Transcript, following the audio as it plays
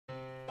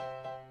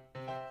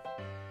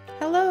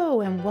Hello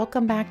and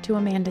welcome back to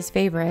Amanda's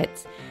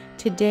Favorites.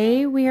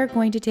 Today we are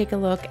going to take a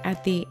look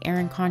at the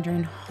Erin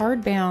Condren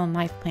Hardbound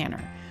Life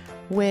Planner,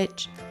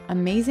 which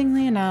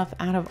amazingly enough,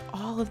 out of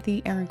all of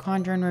the Erin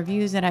Condren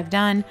reviews that I've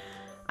done,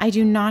 I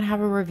do not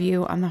have a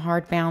review on the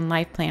Hardbound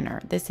Life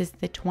Planner. This is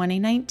the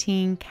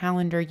 2019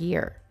 calendar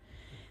year.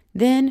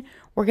 Then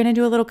we're going to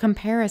do a little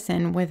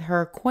comparison with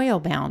her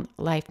coil-bound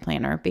life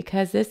planner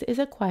because this is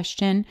a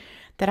question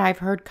that I've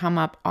heard come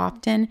up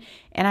often,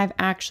 and I've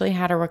actually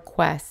had a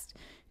request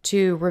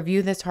to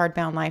review this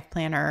hardbound life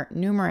planner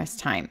numerous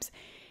times.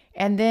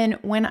 And then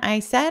when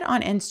I said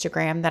on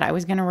Instagram that I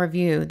was going to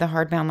review the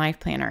hardbound life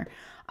planner,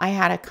 I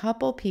had a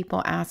couple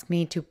people ask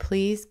me to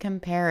please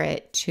compare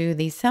it to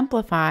the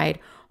simplified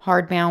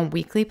hardbound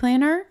weekly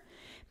planner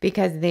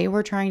because they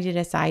were trying to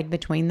decide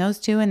between those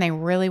two and they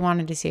really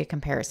wanted to see a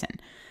comparison.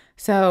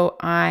 So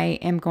I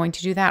am going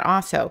to do that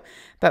also.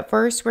 But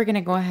first, we're going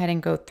to go ahead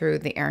and go through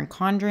the Erin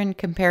Condren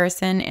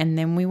comparison, and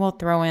then we will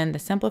throw in the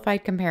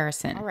simplified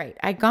comparison. All right,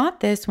 I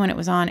got this when it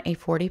was on a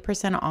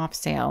 40% off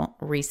sale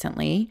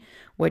recently,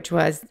 which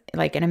was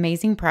like an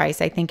amazing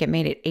price. I think it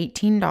made it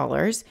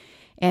 $18.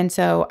 And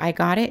so I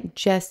got it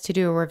just to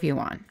do a review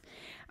on.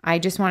 I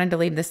just wanted to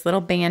leave this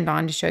little band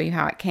on to show you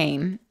how it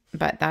came,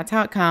 but that's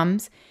how it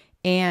comes.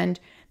 And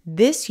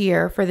this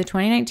year, for the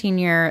 2019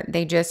 year,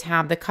 they just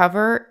have the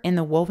cover in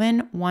the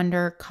Woven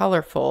Wonder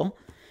Colorful.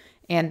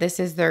 And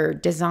this is their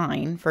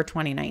design for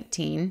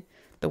 2019,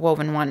 the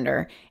Woven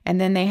Wonder.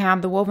 And then they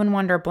have the Woven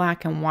Wonder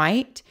Black and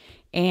White.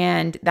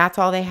 And that's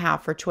all they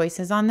have for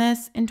choices on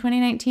this in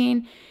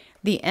 2019.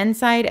 The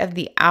inside of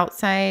the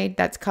outside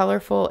that's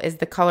colorful is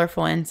the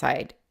colorful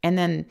inside. And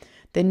then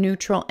the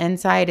neutral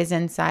inside is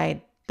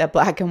inside the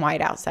black and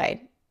white outside.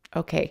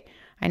 Okay,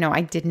 I know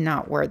I did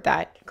not word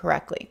that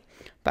correctly,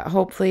 but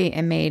hopefully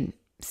it made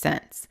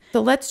sense.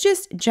 So let's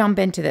just jump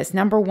into this.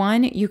 Number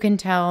one, you can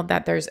tell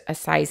that there's a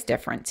size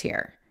difference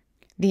here.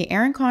 The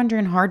Erin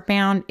Condren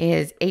Hardbound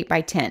is 8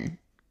 by 10.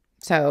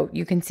 So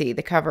you can see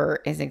the cover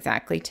is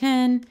exactly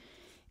 10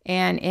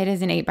 and it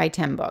is an 8 by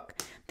 10 book.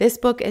 This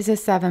book is a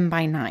 7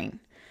 by 9.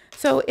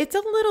 So it's a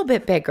little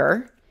bit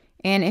bigger.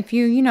 And if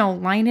you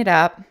line it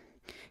up,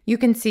 you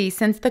can see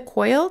since the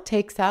coil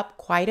takes up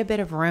quite a bit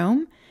of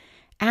room,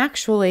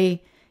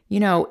 actually,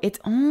 it's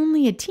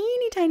only a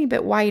teeny tiny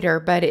bit wider,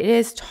 but it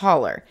is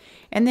taller.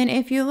 And then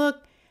if you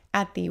look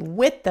at the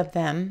width of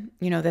them,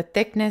 the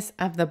thickness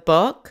of the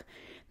book,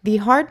 the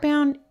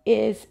hardbound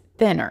is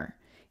thinner.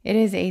 It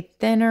is a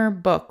thinner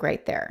book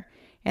right there.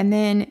 And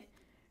then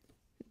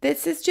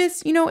this is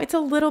just, it's a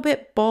little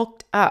bit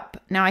bulked up.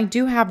 Now I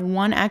do have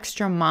one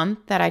extra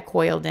month that I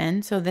coiled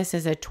in. So this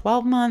is a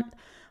 12-month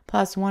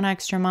plus one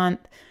extra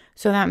month.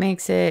 So that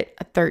makes it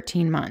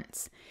 13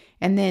 months.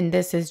 And then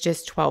this is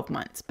just 12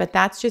 months. But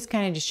that's just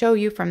kind of to show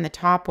you from the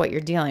top what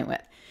you're dealing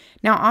with.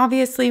 Now,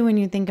 obviously, when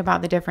you think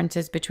about the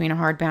differences between a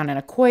hardbound and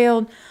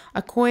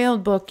a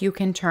coiled book you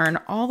can turn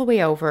all the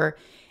way over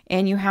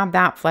and you have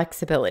that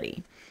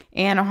flexibility.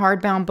 And a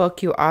hardbound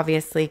book, you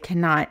obviously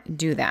cannot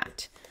do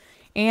that.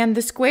 And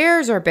the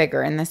squares are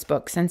bigger in this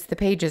book since the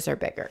pages are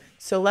bigger.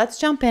 So let's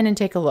jump in and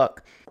take a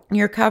look.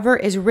 Your cover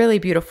is really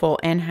beautiful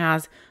and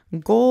has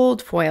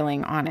gold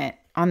foiling on it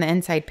on the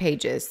inside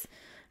pages.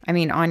 I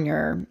mean, on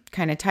your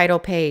kind of title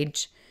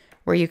page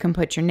where you can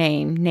put your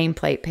name,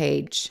 nameplate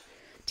page.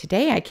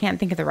 Today, I can't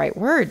think of the right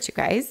words, you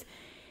guys.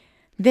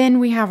 Then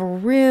we have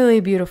really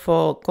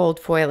beautiful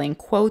gold foiling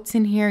quotes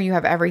in here. You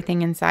have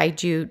everything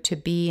inside you to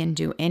be and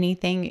do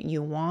anything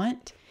you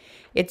want.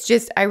 It's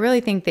just, I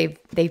really think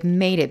they've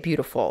made it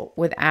beautiful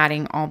with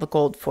adding all the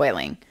gold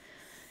foiling.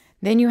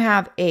 Then you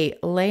have a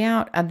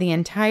layout of the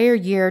entire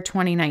year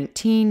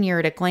 2019, year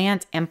at a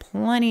glance, and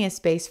plenty of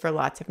space for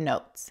lots of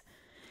notes.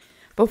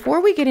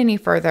 Before we get any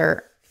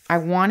further, I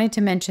wanted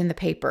to mention the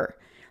paper.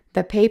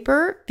 The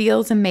paper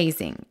feels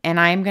amazing,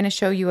 and I am going to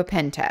show you a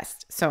pen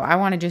test. So I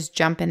want to just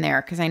jump in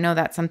there because I know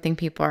that's something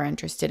people are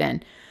interested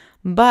in.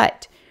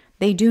 But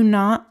they do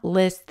not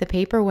list the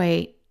paper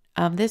weight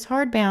of this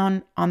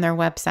hardbound on their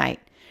website.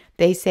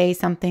 They say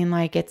something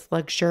like it's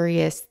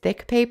luxurious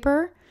thick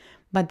paper,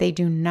 but they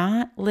do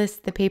not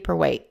list the paper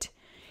weight.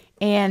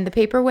 And the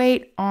paper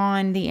weight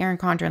on the Erin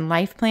Condren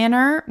Life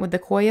Planner with the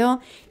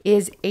coil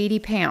is 80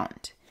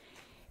 pounds.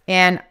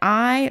 And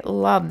I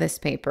love this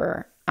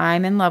paper.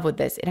 I'm in love with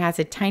this. It has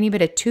a tiny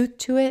bit of tooth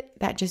to it.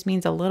 That just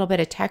means a little bit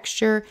of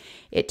texture.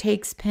 It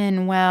takes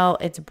pen well.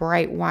 It's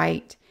bright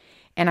white.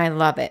 And I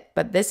love it.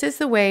 But this is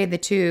the way the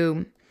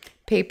two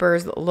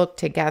papers look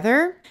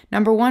together.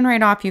 Number one,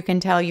 right off, you can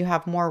tell you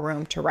have more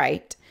room to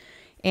write.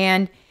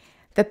 And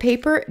the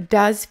paper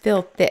does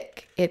feel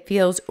thick. It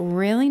feels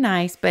really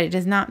nice, but it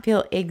does not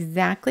feel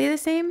exactly the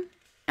same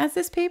as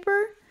this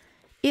paper.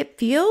 It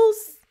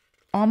feels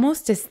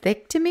almost as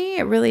thick to me.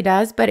 It really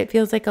does, but it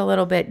feels like a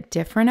little bit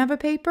different of a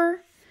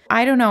paper.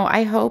 I don't know.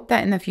 I hope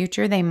that in the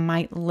future they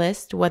might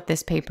list what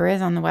this paper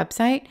is on the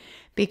website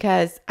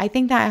because I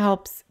think that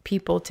helps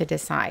people to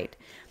decide.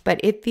 But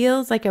it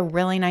feels like a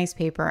really nice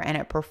paper and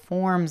it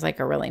performs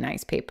like a really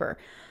nice paper.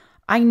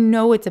 I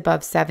know it's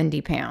above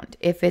 70 pound.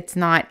 If it's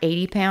not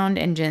 80 pound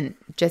and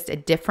just a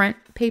different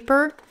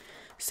paper,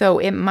 So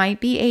it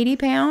might be 80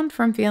 pound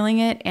from feeling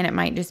it, and it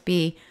might just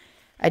be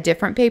a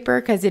different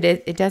paper because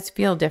it does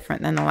feel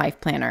different than the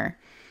Life Planner.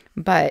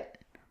 But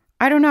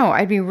I don't know.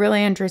 I'd be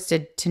really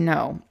interested to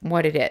know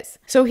what it is.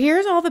 So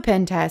here's all the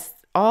pen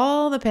tests,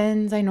 all the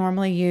pens I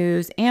normally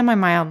use, and my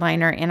mild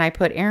liner, and I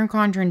put Erin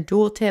Condren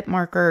dual tip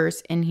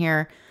markers in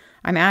here.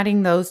 I'm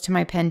adding those to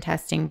my pen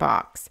testing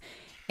box.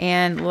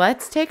 And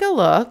let's take a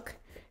look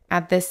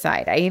at this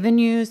side. I even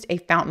used a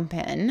fountain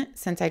pen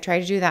since I try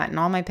to do that in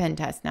all my pen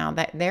tests. Now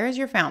there's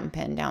your fountain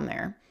pen down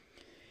there.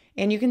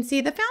 And you can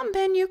see the fountain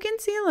pen, you can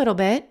see a little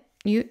bit.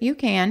 You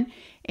can.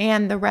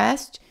 And the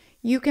rest,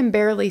 you can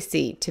barely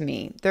see to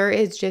me. There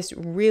is just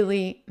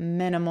really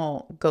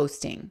minimal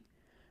ghosting.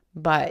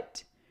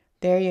 But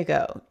there you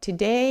go.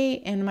 Today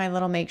in my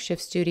little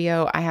makeshift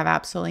studio, I have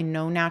absolutely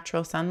no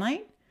natural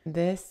sunlight.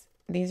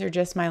 These are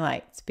just my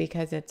lights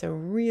because it's a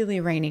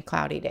really rainy,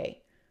 cloudy day.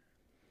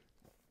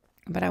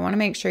 But I want to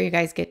make sure you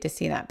guys get to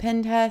see that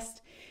pen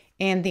test.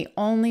 And the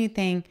only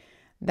thing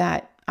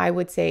that I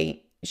would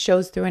say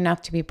shows through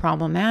enough to be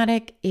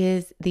problematic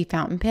is the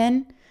fountain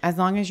pen, as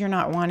long as you're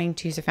not wanting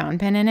to use a fountain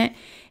pen in it.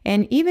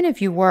 And even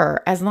if you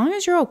were, as long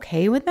as you're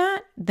okay with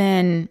that,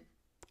 then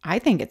I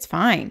think it's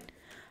fine.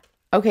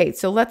 Okay,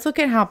 so let's look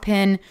at how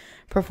pen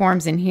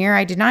performs in here.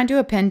 I did not do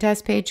a pen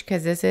test page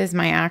because this is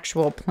my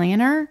actual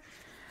planner.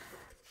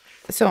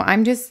 So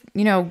I'm just,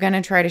 going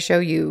to try to show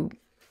you.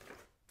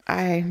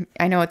 I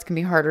know it's going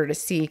to be harder to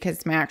see because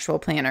it's my actual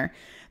planner,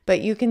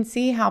 but you can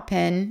see how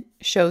pen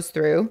shows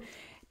through.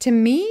 To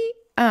me,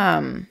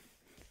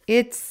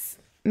 it's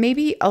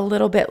maybe a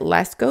little bit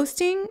less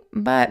ghosting,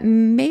 but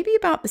maybe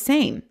about the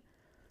same.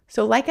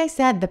 So like I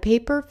said, the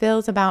paper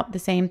feels about the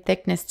same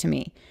thickness to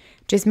me,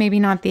 just maybe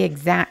not the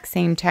exact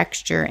same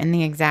texture and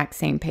the exact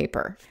same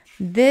paper.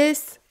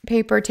 This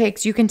paper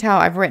takes, you can tell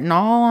I've written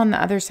all on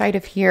the other side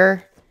of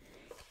here,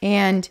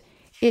 and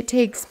it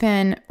takes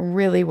pen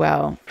really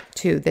well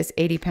to this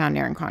 80-pound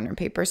Erin Condren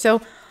paper.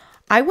 So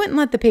I wouldn't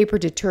let the paper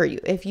deter you.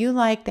 If you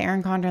like the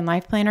Erin Condren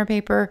Life Planner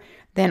paper,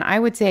 then I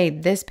would say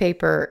this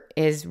paper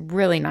is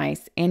really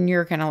nice and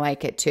you're going to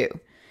like it too.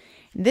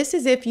 This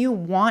is if you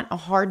want a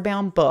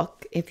hardbound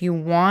book, if you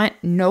want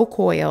no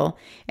coil,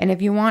 and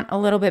if you want a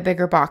little bit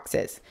bigger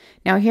boxes.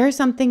 Now here's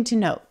something to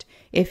note.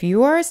 If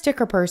you are a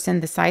sticker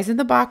person, the size of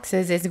the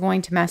boxes is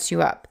going to mess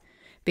you up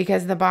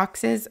because the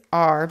boxes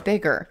are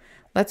bigger.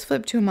 Let's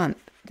flip to a month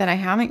that I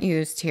haven't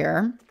used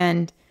here,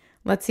 and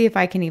let's see if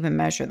I can even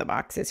measure the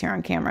boxes here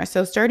on camera.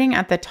 So starting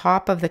at the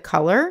top of the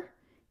color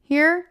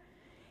here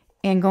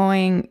and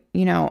going,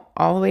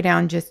 all the way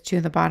down just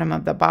to the bottom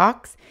of the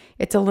box,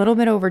 it's a little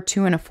bit over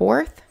 2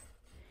 1/4.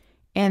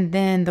 And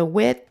then the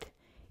width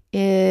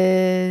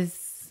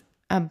is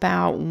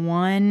about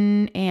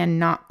 1 and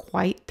not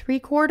quite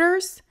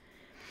 3/4.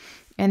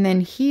 And then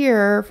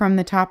here from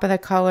the top of the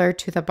color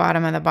to the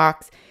bottom of the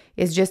box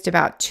is just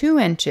about 2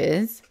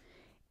 inches.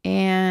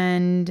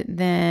 And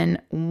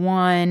then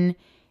 1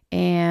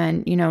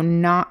 and,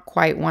 not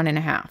quite 1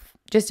 1/2,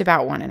 just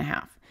about 1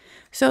 1/2.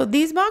 So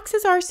these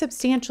boxes are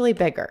substantially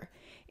bigger.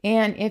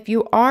 And if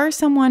you are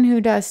someone who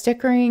does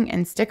stickering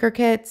and sticker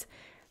kits,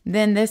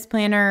 then this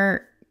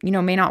planner,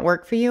 may not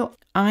work for you.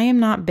 I am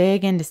not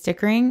big into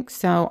stickering,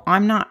 so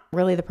I'm not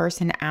really the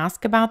person to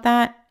ask about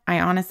that. I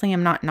honestly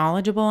am not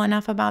knowledgeable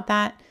enough about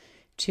that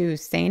to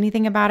say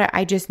anything about it.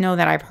 I just know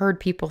that I've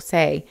heard people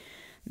say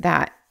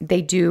that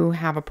they do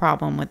have a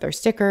problem with their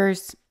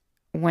stickers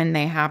when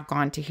they have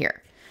gone to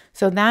here.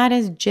 So that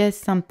is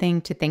just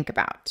something to think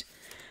about.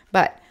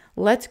 But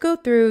let's go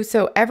through.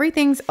 So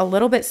everything's a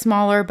little bit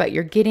smaller, but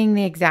you're getting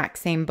the exact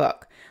same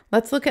book.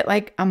 Let's look at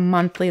like a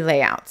monthly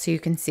layout so you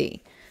can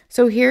see.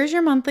 So here's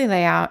your monthly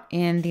layout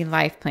in the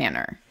Life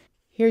Planner.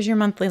 Here's your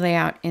monthly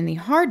layout in the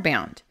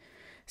hardbound.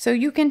 So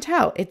you can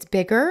tell it's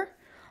bigger.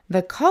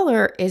 The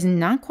color is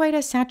not quite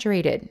as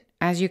saturated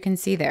as you can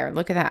see there.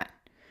 Look at that.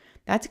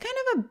 That's kind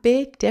of a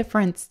big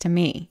difference to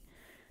me.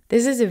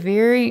 This is a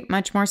very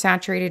much more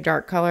saturated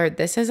dark color.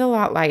 This is a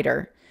lot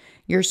lighter.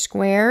 Your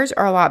squares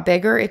are a lot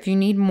bigger. If you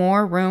need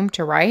more room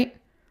to write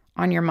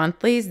on your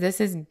monthlies,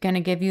 this is going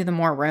to give you the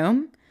more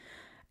room.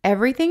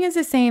 Everything is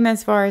the same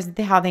as far as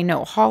how they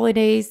note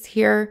holidays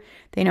here.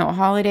 They note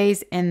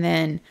holidays, and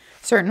then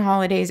certain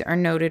holidays are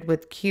noted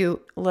with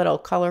cute little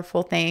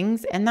colorful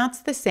things. And that's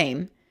the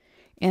same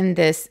in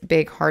this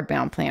big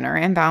hardbound planner.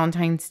 And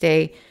Valentine's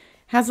Day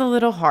has a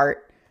little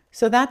heart.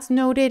 So that's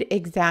noted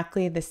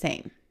exactly the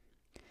same.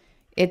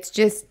 It's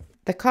just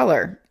the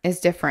color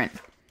is different.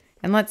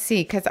 And let's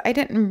see, because I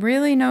didn't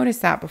really notice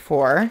that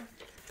before.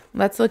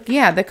 Let's look.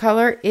 Yeah, the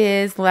color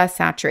is less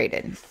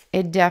saturated.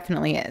 It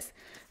definitely is.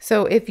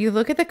 So if you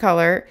look at the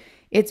color,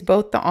 it's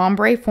both the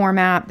ombre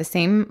format, the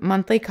same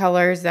monthly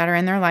colors that are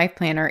in their Life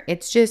Planner.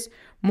 It's just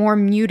more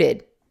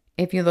muted.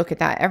 If you look at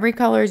that, every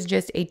color is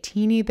just a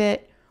teeny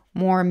bit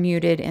more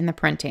muted in the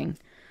printing.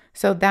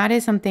 So that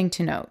is something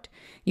to note.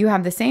 You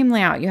have the same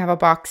layout. You have a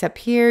box up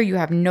here. You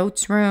have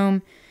notes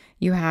room.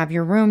 You have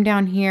your room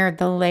down here.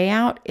 The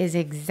layout is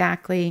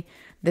exactly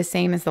the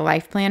same as the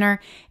Life Planner.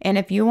 And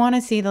if you want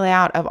to see the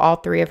layout of all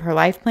 3 of her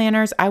Life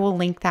Planners, I will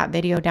link that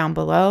video down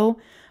below.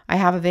 I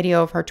have a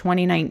video of her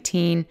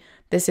 2019.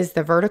 This is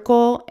the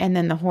vertical and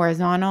then the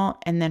horizontal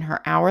and then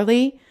her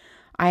hourly.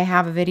 I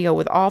have a video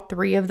with all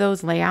three of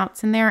those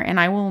layouts in there, and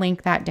I will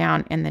link that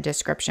down in the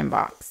description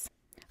box.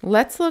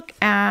 Let's look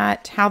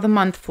at how the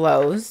month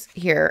flows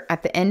here.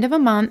 At the end of a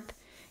month,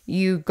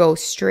 you go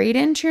straight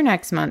into your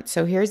next month.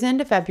 So here's the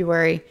end of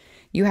February.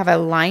 You have a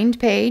lined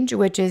page,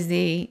 which is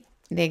the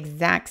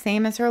exact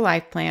same as her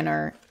life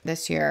planner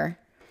this year.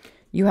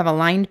 You have a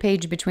lined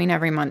page between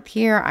every month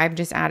here. I've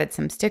just added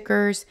some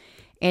stickers,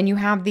 and you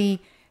have the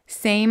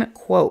same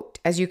quote,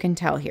 as you can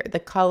tell here. The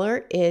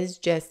color is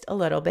just a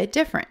little bit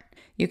different.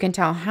 You can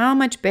tell how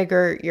much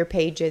bigger your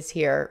page is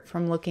here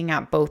from looking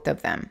at both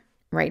of them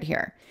right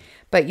here.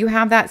 But you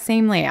have that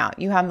same layout.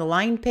 You have the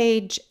lined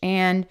page,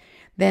 and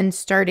then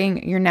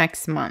starting your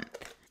next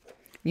month,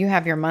 you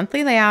have your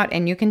monthly layout,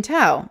 and you can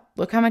tell,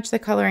 look how much the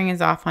coloring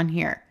is off on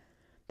here.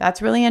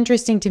 That's really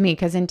interesting to me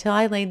because until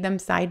I laid them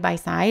side by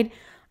side,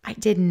 I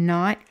did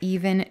not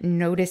even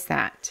notice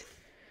that.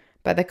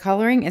 But the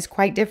coloring is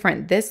quite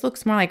different. This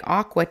looks more like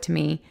aqua to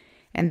me,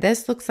 and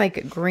this looks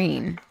like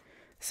green.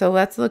 So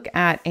let's look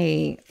at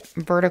a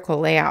vertical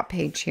layout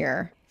page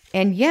here.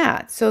 And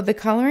yeah, so the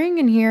coloring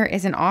in here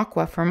is an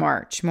aqua for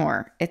March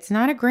more. It's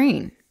not a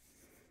green.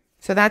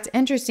 So that's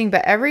interesting,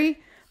 but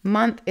every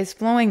month is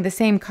flowing the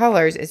same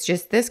colors. It's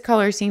just this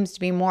color seems to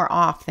be more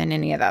off than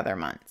any of the other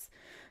months.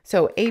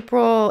 So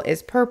April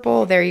is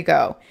purple, there you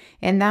go.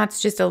 And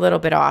that's just a little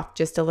bit off,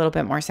 just a little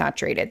bit more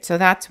saturated. So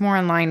that's more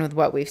in line with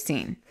what we've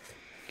seen.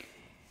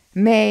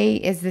 May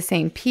is the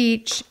same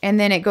peach, and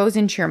then it goes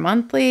into your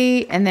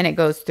monthly, and then it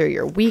goes through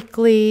your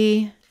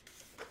weekly.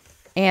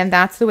 And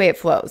that's the way it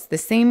flows, the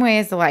same way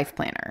as the life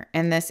planner.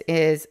 And this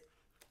is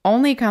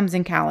only comes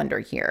in calendar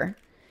here.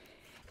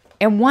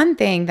 And one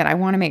thing that I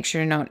want to make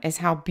sure to note is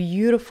how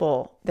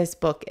beautiful this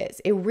book is.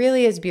 It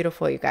really is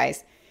beautiful, you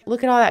guys.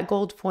 Look at all that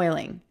gold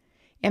foiling.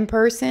 In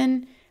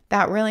person,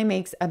 that really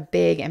makes a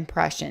big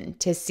impression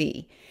to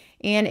see.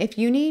 And if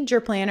you need your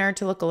planner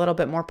to look a little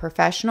bit more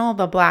professional,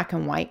 the black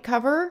and white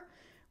cover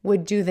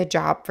would do the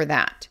job for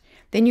that.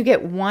 Then you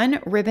get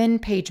one ribbon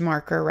page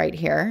marker right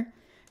here,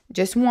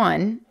 just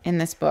one in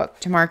this book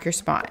to mark your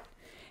spot.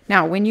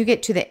 Now, when you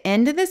get to the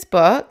end of this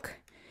book,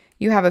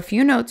 you have a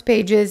few notes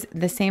pages,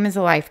 the same as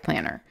a life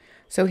planner.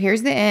 So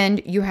here's the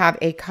end. You have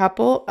a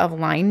couple of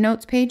line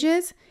notes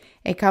pages,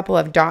 a couple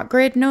of dot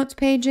grid notes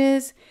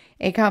pages,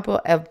 a couple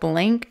of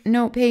blank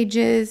note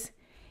pages,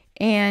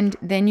 and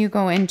then you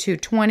go into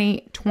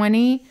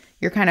 2020.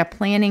 You're kind of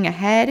planning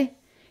ahead,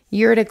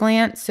 year at a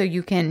glance, so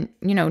you can,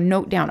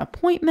 note down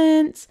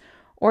appointments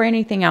or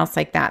anything else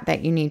like that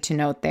that you need to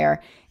note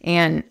there.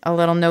 And a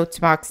little notes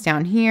box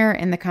down here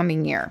in the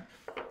coming year.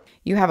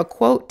 You have a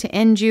quote to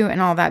end you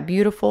and all that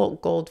beautiful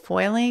gold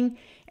foiling.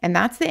 And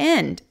that's the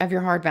end of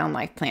your hardbound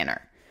life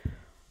planner.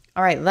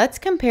 All right, let's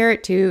compare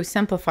it to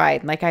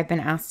Simplified, like I've been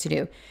asked to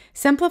do.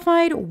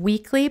 Simplified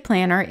Weekly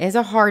Planner is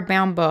a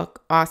hardbound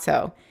book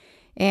also.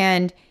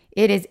 And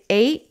it is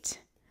 8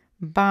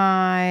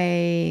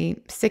 by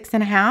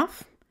 6.5.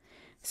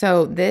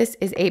 So this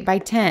is 8 by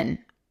 10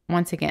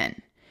 once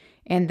again.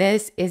 And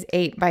this is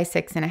 8 by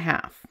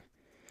 6.5.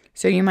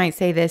 So you might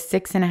say this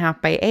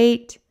 6.5 by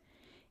 8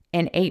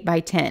 and 8 by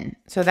 10.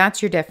 So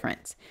that's your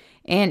difference.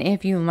 And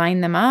if you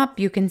line them up,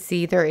 you can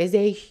see there is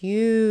a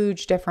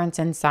huge difference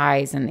in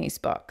size in these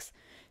books.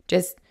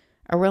 Just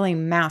a really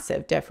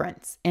massive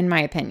difference, in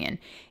my opinion.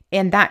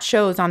 And that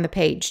shows on the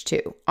page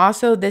too.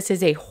 Also, this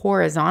is a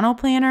horizontal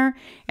planner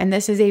and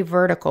this is a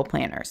vertical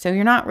planner. So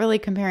you're not really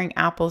comparing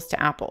apples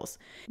to apples.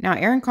 Now,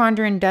 Erin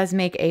Condren does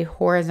make a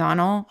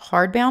horizontal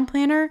hardbound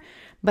planner,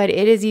 but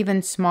it is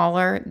even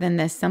smaller than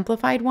this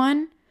simplified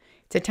one.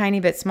 It's a tiny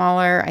bit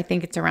smaller. I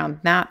think it's around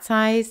that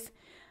size.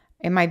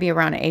 It might be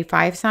around an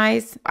A5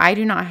 size. I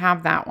do not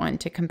have that one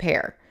to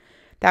compare.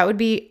 That would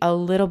be a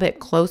little bit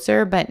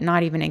closer, but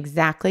not even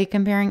exactly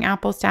comparing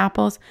apples to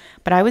apples.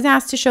 But I was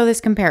asked to show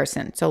this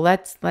comparison, so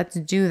let's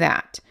do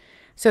that.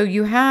 So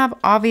you have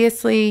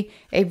obviously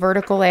a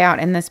vertical layout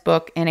in this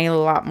book and a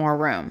lot more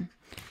room.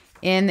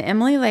 In the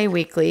Emily Lay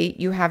Weekly,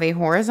 you have a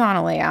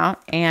horizontal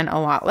layout and a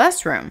lot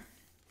less room.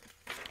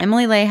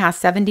 Emily Lay has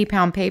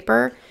 70-pound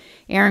paper.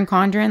 Erin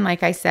Condren,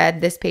 like I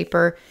said, this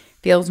paper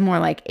feels more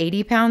like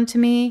 80-pound to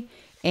me.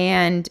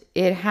 And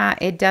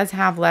it does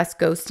have less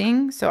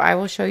ghosting. So I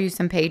will show you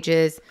some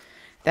pages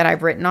that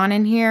I've written on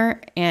in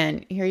here.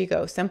 And here you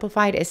go.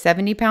 Simplified is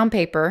 70-pound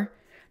paper.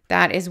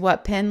 That is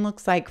what pen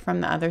looks like from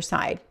the other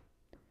side.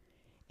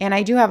 And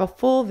I do have a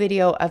full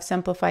video of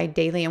Simplified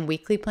Daily and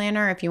Weekly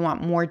Planner. If you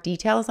want more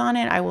details on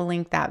it, I will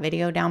link that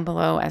video down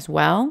below as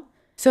well.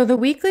 So the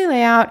weekly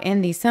layout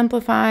in the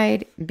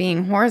Simplified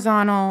being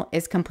horizontal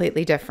is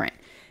completely different.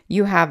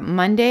 You have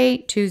Monday,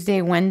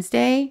 Tuesday,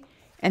 Wednesday,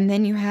 and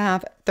then you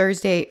have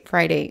Thursday,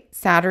 Friday,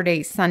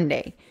 Saturday,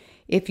 Sunday.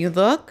 If you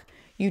look,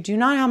 you do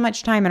not have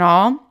much time at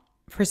all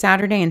for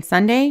Saturday and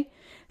Sunday.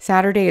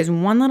 Saturday is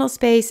one little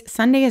space,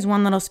 Sunday is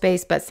one little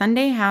space, but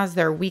Sunday has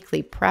their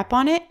weekly prep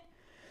on it.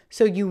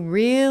 So you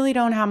really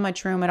don't have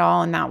much room at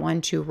all in that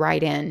one to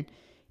write in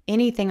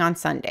anything on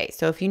Sunday.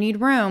 So if you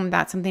need room,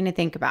 that's something to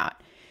think about.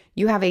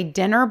 You have a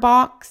dinner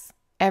box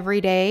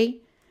every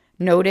day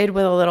noted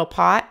with a little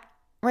pot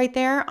right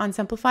there on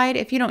Simplified.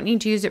 If you don't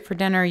need to use it for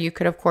dinner, you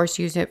could of course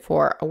use it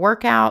for a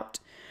workout,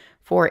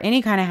 for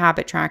any kind of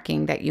habit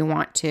tracking that you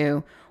want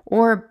to,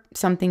 or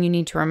something you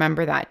need to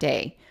remember that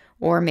day,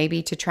 or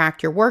maybe to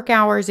track your work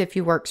hours if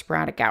you work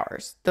sporadic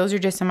hours. Those are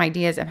just some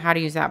ideas of how to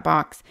use that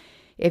box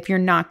if you're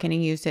not going to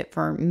use it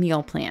for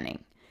meal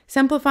planning.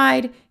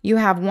 Simplified, you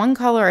have one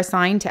color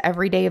assigned to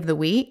every day of the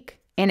week,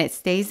 and it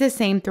stays the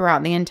same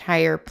throughout the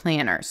entire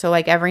planner. So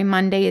like every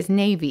Monday is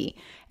navy,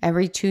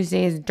 every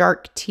Tuesday is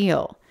dark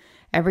teal,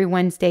 every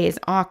Wednesday is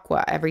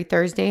aqua, every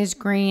Thursday is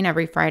green,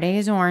 every Friday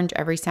is orange,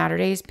 every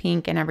Saturday is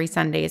pink, and every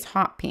Sunday is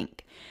hot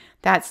pink.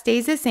 That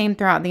stays the same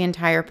throughout the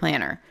entire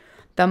planner.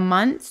 The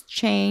months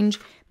change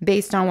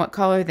based on what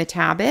color the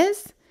tab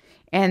is,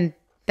 and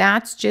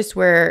that's just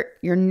where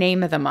your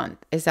name of the month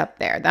is up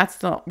there. That's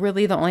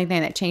really the only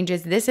thing that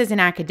changes. This is an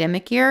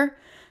academic year,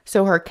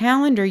 so her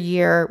calendar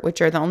year,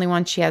 which are the only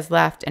ones she has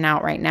left and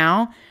out right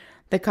now,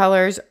 the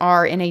colors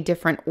are in a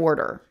different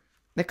order.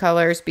 The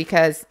colors,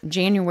 because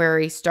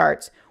January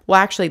starts,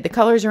 well, actually, the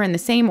colors are in the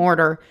same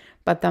order,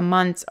 but the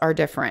months are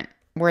different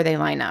where they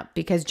line up,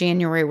 because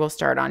January will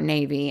start on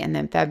navy, and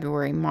then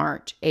February,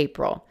 March,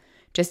 April.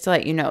 Just to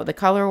let you know, the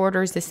color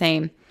order is the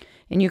same,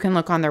 and you can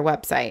look on their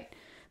website,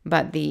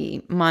 but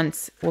the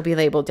months will be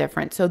labeled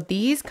different. So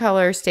these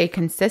colors stay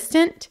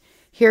consistent.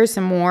 Here's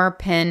some more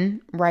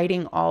pen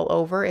writing all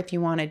over if you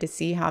wanted to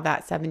see how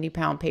that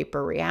 70-pound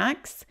paper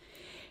reacts.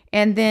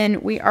 And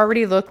then we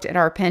already looked at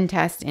our pen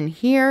test in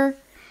here.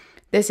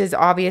 This is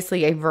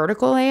obviously a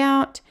vertical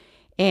layout,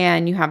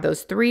 and you have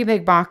those 3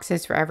 big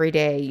boxes for every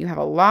day. You have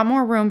a lot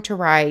more room to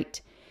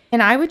write.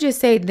 And I would just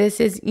say this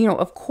is,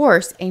 of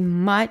course, a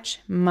much,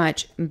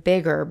 much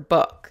bigger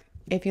book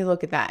if you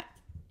look at that.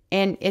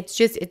 And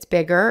it's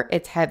bigger,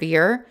 it's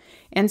heavier.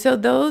 And so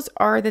those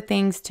are the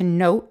things to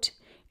note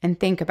and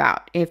think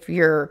about if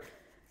you're,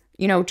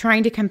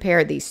 trying to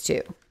compare these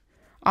two.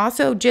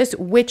 Also, just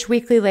which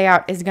weekly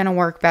layout is going to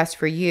work best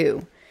for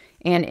you.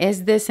 And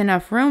is this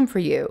enough room for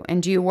you?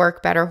 And do you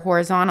work better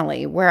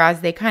horizontally?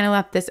 Whereas they kind of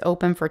left this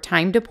open for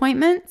timed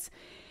appointments.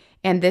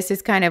 And this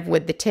is kind of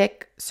with the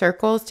tick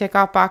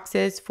off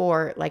boxes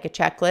for like a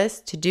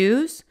checklist,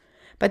 to-dos.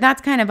 But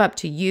that's kind of up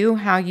to you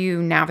how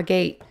you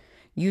navigate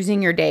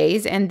using your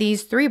days. And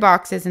these 3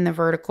 boxes in the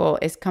vertical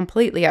is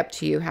completely up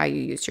to you how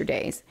you use your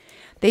days.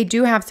 They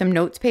do have some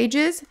notes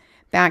pages.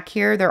 Back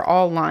here, they're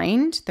all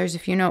lined. There's a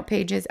few note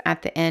pages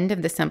at the end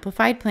of the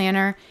Simplified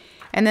Planner.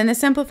 And then the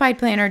Simplified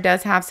Planner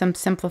does have some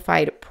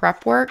simplified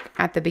prep work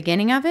at the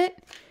beginning of it.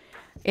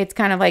 It's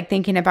kind of like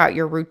thinking about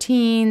your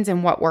routines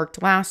and what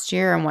worked last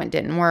year and what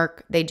didn't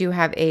work. They do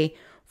have a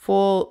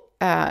full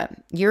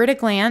year at a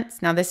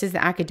glance. Now, this is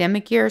the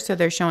academic year, so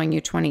they're showing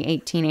you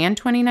 2018 and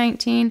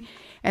 2019.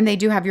 And they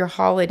do have your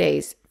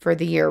holidays for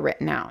the year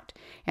written out.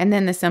 And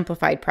then the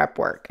simplified prep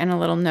work and a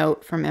little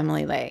note from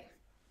Emily Lay.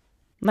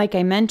 Like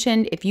I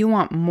mentioned, if you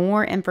want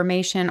more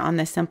information on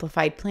the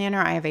Simplified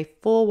Planner, I have a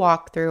full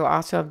walkthrough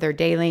also of their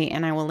daily,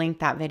 and I will link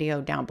that video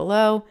down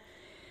below,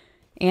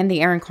 and the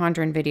Erin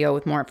Condren video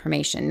with more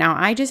information. Now,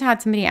 I just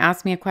had somebody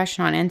ask me a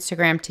question on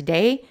Instagram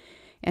today,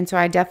 and so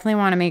I definitely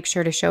want to make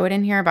sure to show it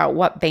in here about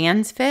what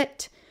bands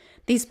fit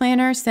these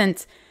planners,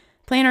 since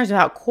planners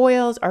without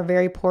coils are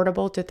very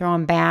portable to throw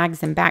in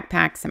bags and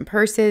backpacks and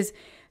purses.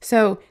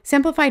 So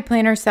Simplified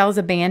Planner sells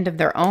a band of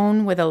their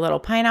own with a little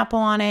pineapple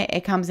on it.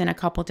 It comes in a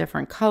couple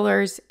different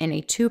colors in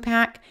a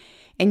 2-pack,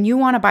 and you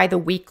want to buy the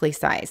weekly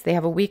size. They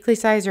have a weekly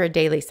size or a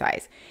daily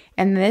size,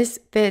 and this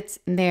fits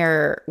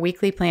their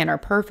weekly planner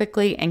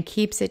perfectly and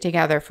keeps it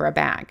together for a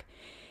bag.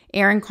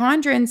 Erin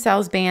Condren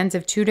sells bands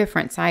of 2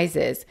 different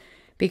sizes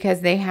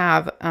because they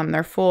have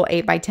their full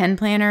 8x10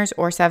 planners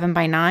or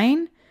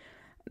 7x9,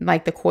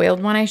 like the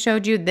coiled one I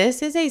showed you.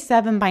 This is a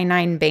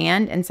 7x9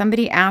 band, and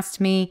somebody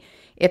asked me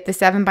if the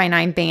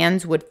 7x9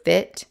 bands would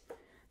fit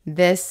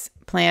this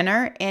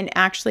planner, and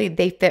actually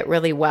they fit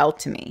really well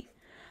to me.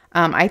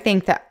 I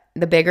think that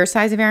the bigger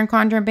size of Erin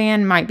Condren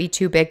band might be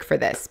too big for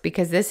this,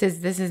 because this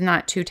is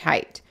not too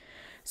tight.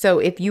 So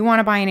if you want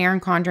to buy an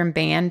Erin Condren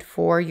band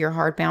for your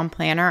hardbound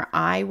planner,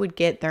 I would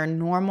get their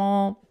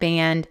normal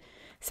band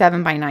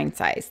 7x9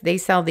 size. They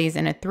sell these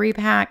in a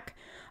 3-pack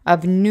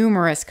of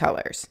numerous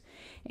colors.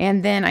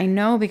 And then I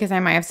know, because I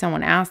might have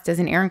someone ask, does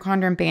an Erin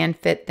Condren band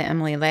fit the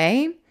Emily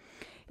Lay?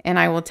 And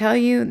I will tell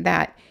you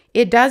that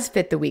it does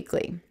fit the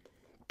weekly.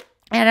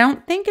 And I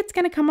don't think it's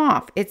going to come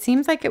off. It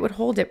seems like it would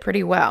hold it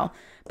pretty well.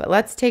 But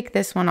let's take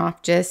this one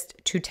off just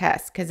to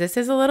test, because this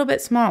is a little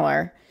bit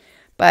smaller.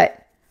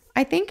 But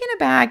I think in a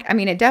bag,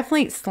 it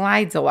definitely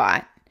slides a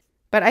lot.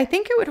 But I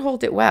think it would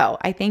hold it well.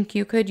 I think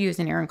you could use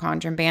an Erin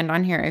Condren band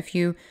on here if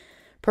you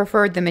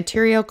preferred the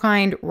material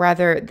kind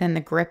rather than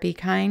the grippy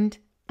kind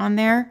on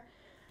there.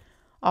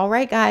 All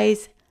right,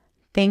 guys.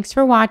 Thanks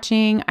for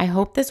watching. I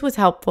hope this was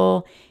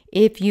helpful.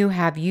 If you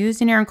have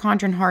used an Erin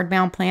Condren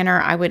Hardbound planner,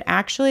 I would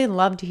actually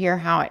love to hear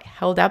how it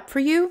held up for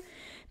you,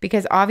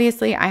 because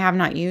obviously I have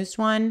not used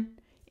one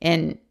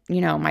in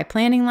my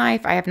planning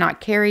life. I have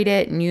not carried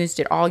it and used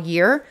it all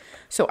year,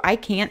 so I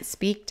can't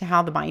speak to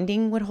how the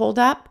binding would hold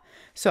up.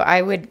 So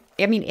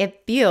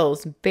it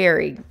feels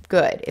very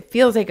good. It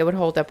feels like it would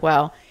hold up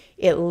well.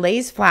 It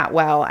lays flat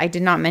well. I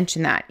did not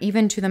mention that,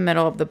 even to the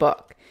middle of the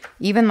book.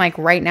 Even like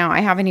right now,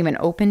 I haven't even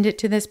opened it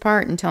to this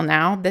part until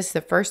now. This is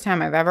the first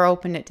time I've ever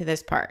opened it to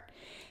this part.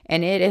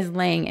 And it is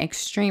laying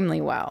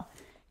extremely well.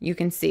 You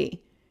can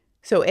see.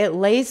 So it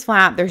lays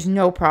flat. There's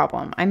no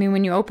problem. I mean,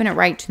 when you open it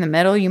right to the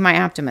middle, you might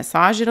have to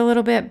massage it a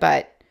little bit,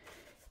 but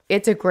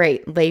it's a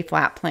great lay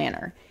flat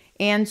planner.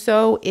 And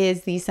so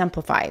is the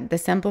Simplified. The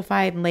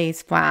Simplified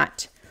lays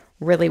flat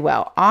really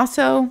well.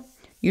 Also,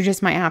 you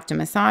just might have to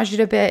massage it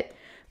a bit,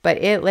 but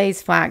it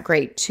lays flat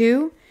great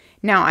too.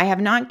 Now, I have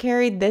not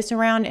carried this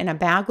around in a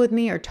bag with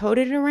me or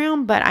toted it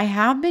around, but I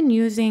have been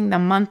using the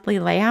monthly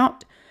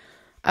layout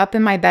up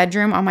in my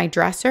bedroom on my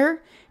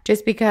dresser,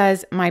 just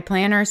because my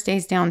planner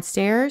stays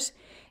downstairs,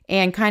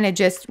 and kind of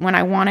just when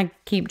I want to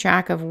keep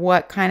track of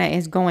what kind of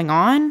is going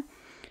on,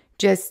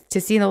 just to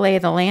see the lay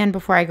of the land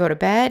before I go to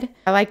bed.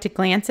 I like to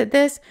glance at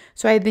this.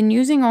 So I've been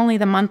using only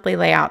the monthly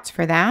layouts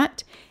for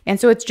that. And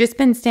so it's just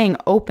been staying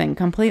open,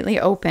 completely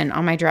open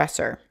on my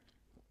dresser.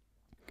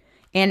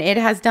 And it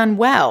has done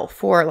well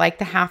for like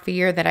the half a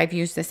year that I've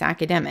used this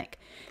academic.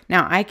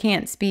 Now, I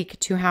can't speak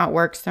to how it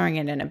works throwing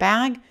it in a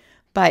bag,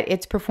 but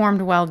it's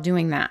performed well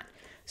doing that.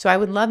 So I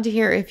would love to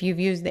hear if you've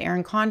used the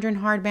Erin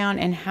Condren Hardbound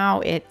and how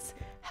it's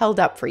held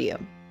up for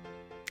you.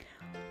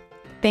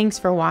 Thanks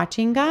for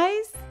watching,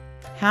 guys.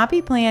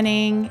 Happy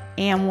planning,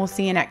 and we'll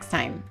see you next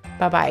time.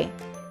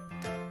 Bye-bye.